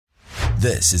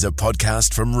This is a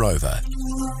podcast from Rover.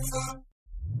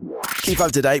 Keep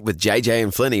up to date with JJ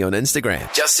and Flinny on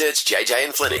Instagram. Just search JJ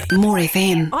and Flinny. More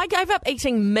FM. I gave up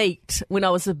eating meat when I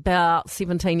was about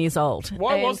 17 years old.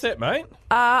 Why was that, mate?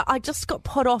 I just got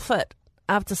put off it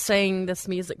after seeing this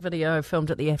music video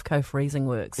filmed at the AFCO Freezing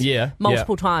Works. Yeah.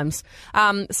 Multiple times.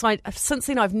 Since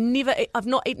then, I've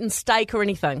not eaten steak or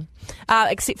anything,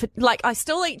 except for, I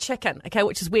still eat chicken, okay,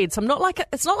 which is weird. So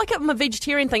it's not like I'm a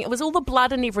vegetarian thing. It was all the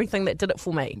blood and everything that did it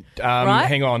for me. Right?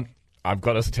 Hang on. I've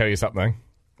got to tell you something.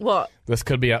 What? This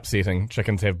could be upsetting.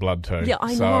 Chickens have blood too. Yeah,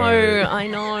 I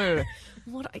know.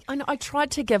 I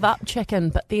tried to give up chicken,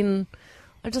 but then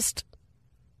I just...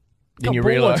 Then you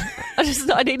bored. realise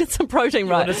I needed some protein,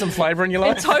 right? there's some flavour in your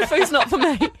life. And tofu's not for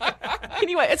me.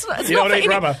 Anyway, it's not You don't for eat any...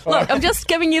 rubber. Look, I'm just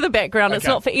giving you the background. It's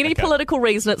Okay, not for any political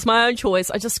reason. It's my own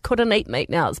choice. I just couldn't eat meat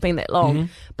now. It's been that long. Mm-hmm.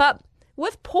 But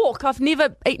with pork, I've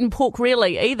never eaten pork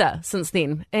really either since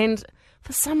then. And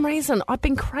for some reason, I've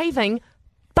been craving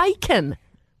bacon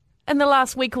in the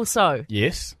last week or so.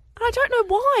 Yes. I don't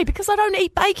know why, because I don't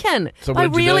eat bacon. So what I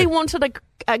did you really do? wanted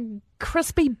a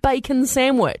crispy bacon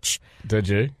sandwich. Did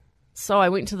you? So I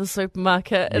went to the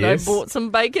supermarket and Yes. I bought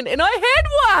some bacon and I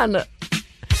had one.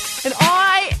 And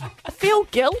I feel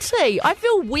guilty. I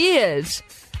feel weird.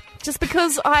 Just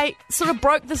because I sort of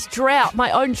broke this drought, my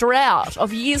own drought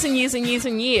of years and years and years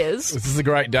and years. This is a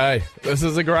great day. This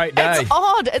is a great day. It's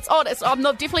odd. I'm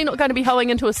definitely not going to be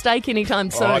hoeing into a steak anytime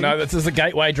soon. Oh, no, this is a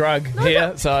gateway drug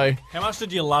here, so... How much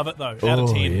did you love it, though, out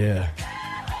of 10? yeah.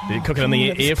 Did you cook it in the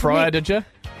that's air fryer, correct. did you?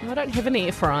 I don't have an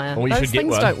air fryer. Well, you Those should get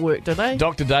things one. don't work, do they?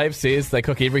 Dr. Dave says they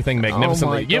cook everything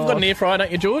magnificently. Oh my You've got an God. air fryer,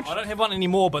 don't you, George? I don't have one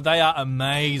anymore, but they are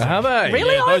amazing. Are they?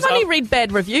 Really? Yeah, I've those only are- read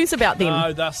bad reviews about them.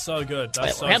 No, they're so good. They're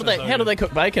so How do they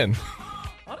cook bacon?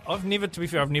 I've never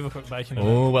cooked bacon.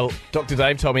 Oh, well, Dr.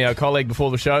 Dave told me, our colleague before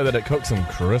the show, that it cooks them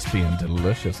crispy and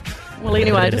delicious. Well,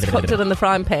 anyway, I just cooked it in the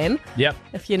frying pan, Yep.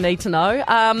 if you need to know.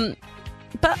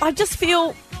 But I just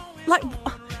feel like,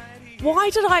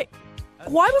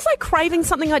 why was I craving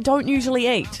something I don't usually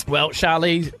eat? Well,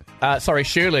 Shirley has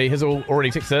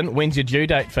already texted in. When's your due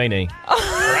date, Feeney?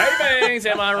 Cravings,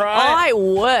 am I right? I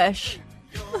wish.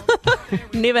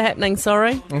 Never happening,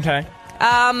 sorry. Okay.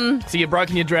 So you've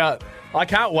broken your drought. I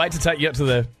can't wait to take you up to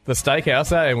the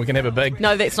steakhouse, and we can have a big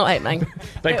No, that's not happening. Big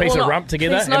That piece will of not- rump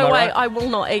together, There's am no I way right? I will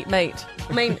not eat meat.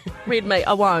 I mean, red meat,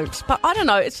 I won't. But I don't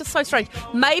know, it's just so strange.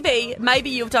 Maybe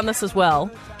you've done this as well.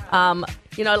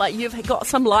 You've got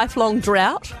some lifelong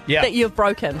drought Yeah. that you've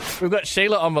broken. We've got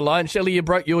Sheila on the line. Sheila, you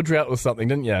broke your drought with something,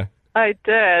 didn't you? I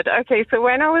did. Okay, so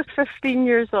when I was 15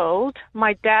 years old,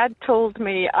 my dad told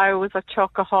me I was a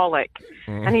chocoholic.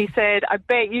 And he said, I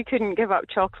bet you couldn't give up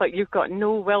chocolate. You've got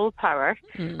no willpower.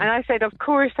 And I said, of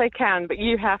course I can, but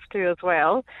you have to as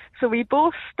well. So we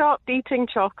both stopped eating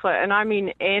chocolate, and I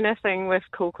mean anything with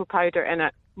cocoa powder in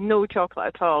it. No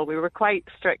chocolate at all. We were quite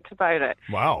strict about it.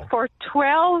 Wow. For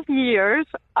 12 years,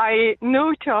 I ate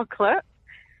no chocolate.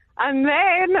 And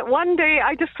then one day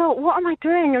I just thought, what am I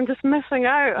doing? I'm just missing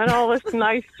out on all this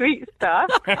nice sweet stuff.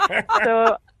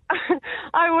 So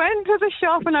I went to the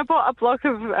shop and I bought a block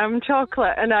of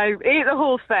chocolate and I ate the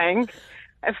whole thing.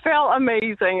 It felt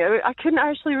amazing. I couldn't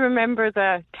actually remember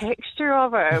the texture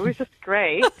of it. It was just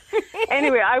great.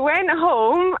 Anyway, I went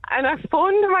home and I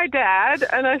phoned my dad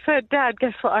and I said, Dad,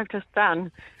 guess what I've just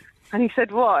done? And he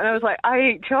said, what? And I was like, I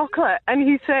ate chocolate. And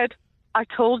he said, I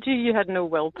told you had no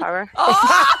willpower. And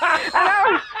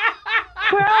I was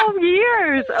 12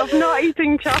 years of not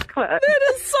eating chocolate. That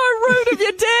is so rude of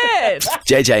your dad.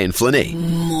 JJ and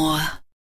Flinny.